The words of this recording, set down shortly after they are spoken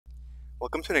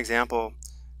Welcome to an example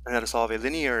on how to solve a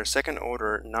linear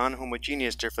second-order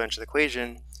non-homogeneous differential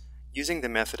equation using the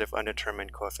method of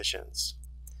undetermined coefficients.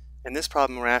 In this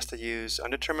problem, we're asked to use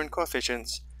undetermined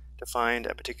coefficients to find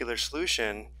a particular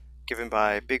solution given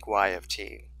by big Y of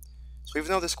t. So even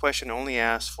though this question only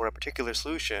asks for a particular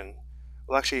solution,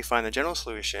 we'll actually find the general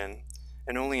solution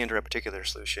and only enter a particular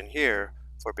solution here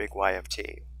for big Y of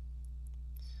t.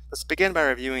 Let's begin by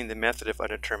reviewing the method of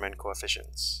undetermined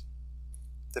coefficients.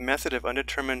 The method of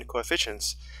undetermined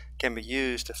coefficients can be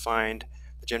used to find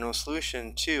the general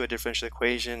solution to a differential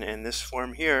equation in this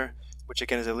form here, which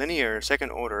again is a linear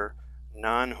second-order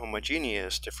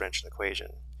non-homogeneous differential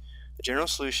equation. The general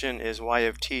solution is y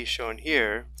of t shown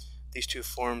here. These two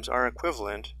forms are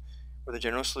equivalent, where the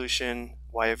general solution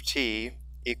y of t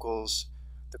equals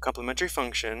the complementary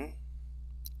function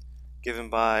given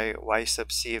by y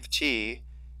sub c of t,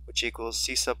 which equals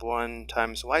c sub 1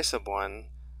 times y sub 1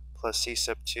 plus c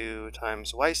sub 2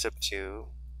 times y sub 2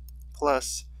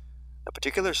 plus a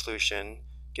particular solution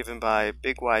given by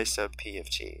big Y sub p of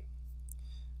t.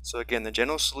 So again, the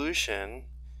general solution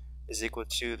is equal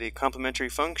to the complementary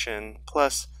function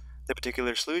plus the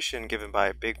particular solution given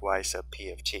by big Y sub p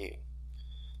of t.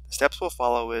 The steps we'll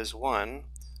follow is 1.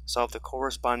 Solve the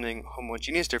corresponding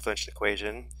homogeneous differential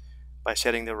equation by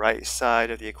setting the right side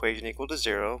of the equation equal to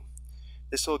 0.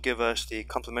 This will give us the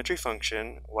complementary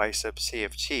function y sub c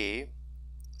of t.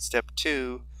 Step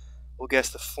 2, we'll guess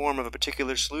the form of a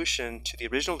particular solution to the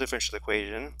original differential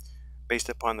equation based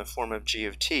upon the form of g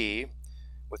of t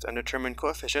with undetermined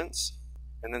coefficients.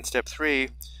 And then step 3,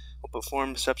 we'll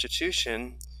perform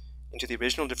substitution into the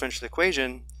original differential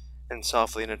equation and solve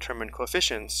for the undetermined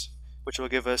coefficients, which will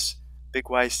give us big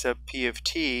Y sub p of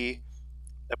t,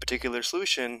 a particular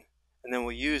solution, and then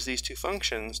we'll use these two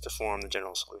functions to form the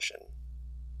general solution.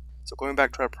 So going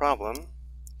back to our problem,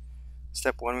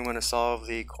 step 1, we want to solve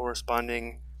the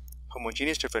corresponding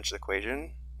homogeneous differential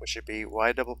equation, which should be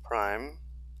y double prime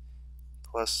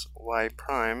plus y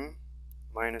prime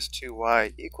minus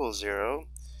 2y equals 0.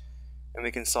 And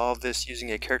we can solve this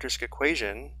using a characteristic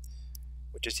equation,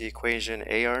 which is the equation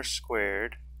ar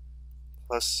squared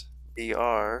plus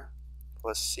br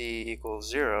plus c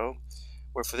equals 0,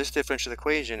 where for this differential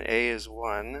equation a is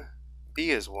 1,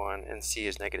 b is 1, and c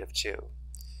is negative 2.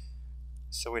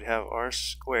 So we'd have r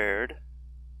squared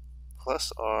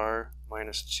plus r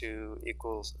minus 2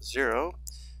 equals 0.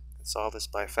 We can solve this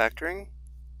by factoring.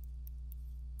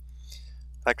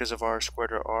 Factors of r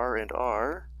squared are r and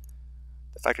r.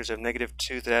 The factors of negative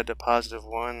 2 that add to positive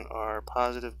 1 are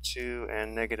positive 2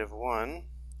 and negative 1.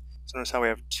 So notice how we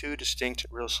have two distinct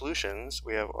real solutions.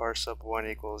 We have r sub 1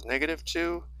 equals negative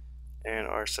 2 and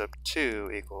r sub 2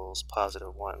 equals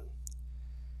positive 1.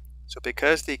 So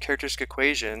because the characteristic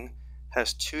equation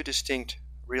has two distinct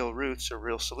real roots or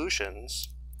real solutions,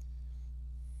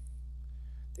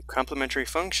 the complementary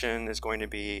function is going to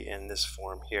be in this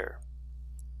form here.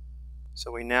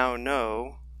 So we now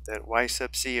know that y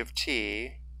sub c of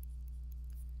t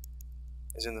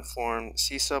is in the form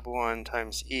c sub 1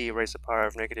 times e raised to the power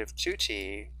of negative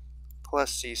 2t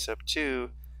plus c sub 2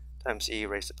 times e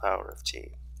raised to the power of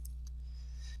t.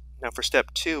 Now for step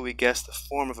 2, we guess the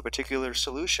form of a particular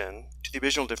solution to the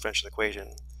original differential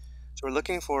equation. So we're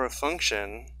looking for a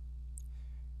function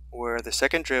where the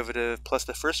second derivative plus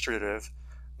the first derivative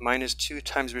minus 2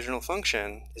 times the original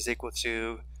function is equal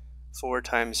to 4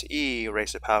 times e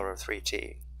raised to the power of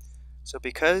 3t. So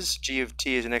because g of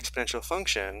t is an exponential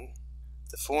function,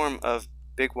 the form of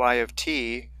big Y of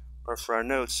t, or for our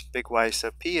notes, big Y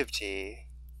sub p of t,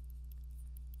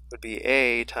 would be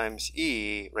a times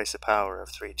e raised to the power of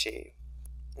 3t.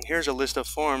 And here's a list of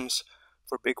forms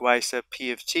for big Y sub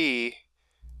p of t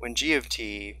when g of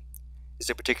t is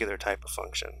a particular type of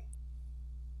function.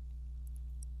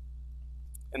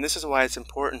 And this is why it's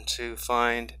important to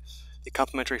find the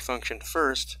complementary function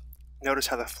first. Notice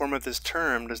how the form of this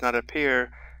term does not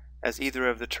appear as either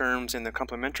of the terms in the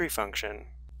complementary function,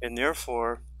 and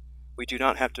therefore we do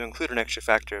not have to include an extra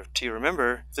factor of t.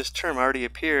 Remember, if this term already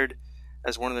appeared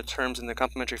as one of the terms in the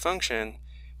complementary function,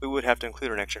 we would have to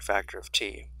include an extra factor of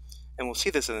t. And we'll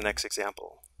see this in the next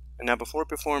example. And now before we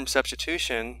perform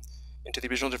substitution into the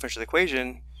original differential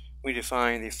equation, we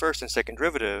define the first and second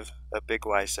derivative of big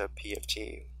Y sub p of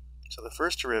t. So the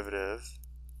first derivative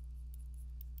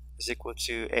is equal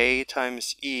to a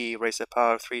times e raised to the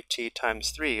power of 3t times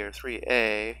 3, or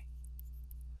 3a,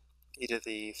 e to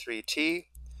the 3t,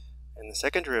 and the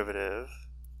second derivative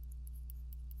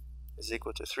is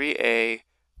equal to 3a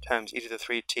times e to the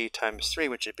 3t times 3,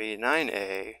 which would be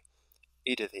 9a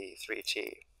e to the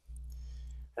 3t.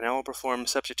 And now we'll perform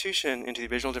substitution into the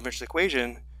original differential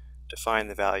equation to find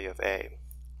the value of a.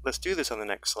 Let's do this on the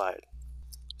next slide.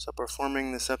 So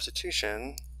performing the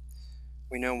substitution,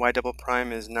 we know y double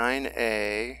prime is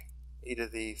 9a e to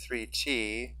the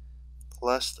 3t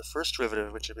plus the first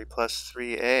derivative, which would be plus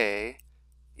 3a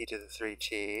e to the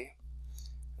 3t,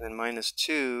 and then minus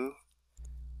 2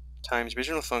 times the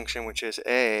original function, which is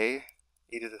a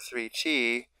e to the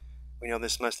 3t. We know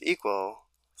this must equal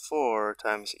 4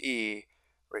 times e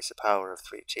raised to the power of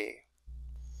 3t.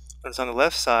 Notice on the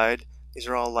left side, these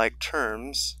are all like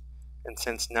terms, and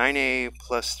since 9a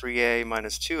plus 3a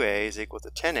minus 2a is equal to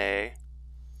 10a,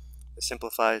 this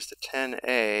simplifies to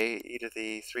 10a e to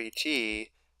the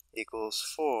 3t equals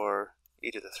 4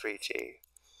 e to the 3t.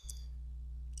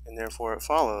 And therefore it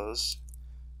follows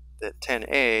that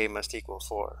 10a must equal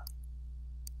 4.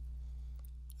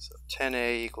 So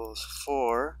 10a equals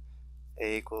 4,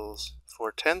 a equals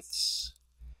 4/10,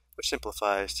 which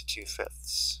simplifies to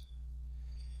 2/5.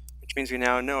 Which means we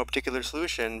now know a particular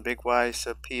solution, big Y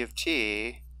sub p of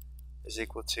t, is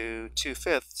equal to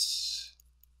 2/5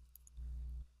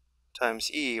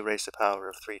 times e raised to the power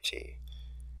of 3t.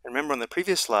 And remember on the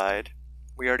previous slide,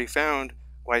 we already found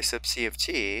y sub c of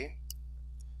t.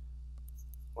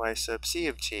 Y sub c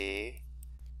of t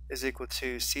is equal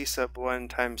to c sub 1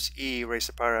 times e raised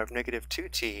to the power of negative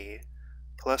 2t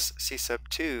plus c sub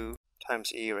 2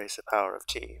 times e raised to the power of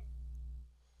t.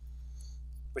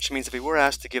 Which means if we were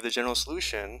asked to give the general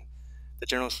solution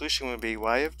would be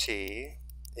y of t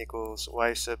equals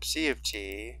y sub c of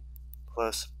t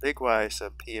plus big Y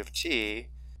sub p of t,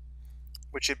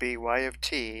 which would be y of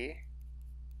t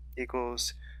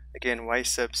equals, again, y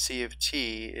sub c of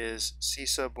t is c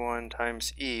sub 1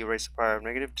 times e raised to the power of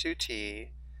negative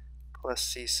 2t plus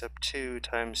c sub 2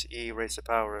 times e raised to the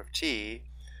power of t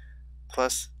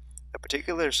plus a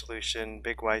particular solution,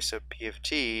 big Y sub p of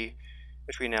t,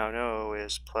 which we now know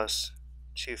is plus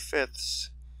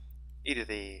 2/5 e to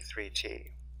the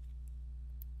 3t.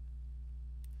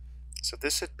 So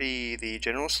this would be the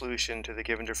general solution to the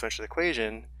given differential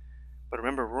equation, but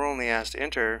remember we're only asked to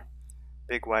enter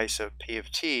big Y sub p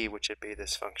of t, which would be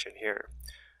this function here.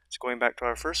 So going back to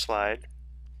our first slide,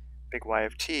 big Y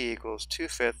of t equals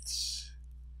 2/5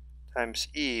 times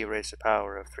e raised to the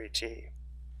power of 3t.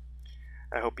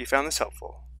 I hope you found this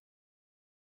helpful.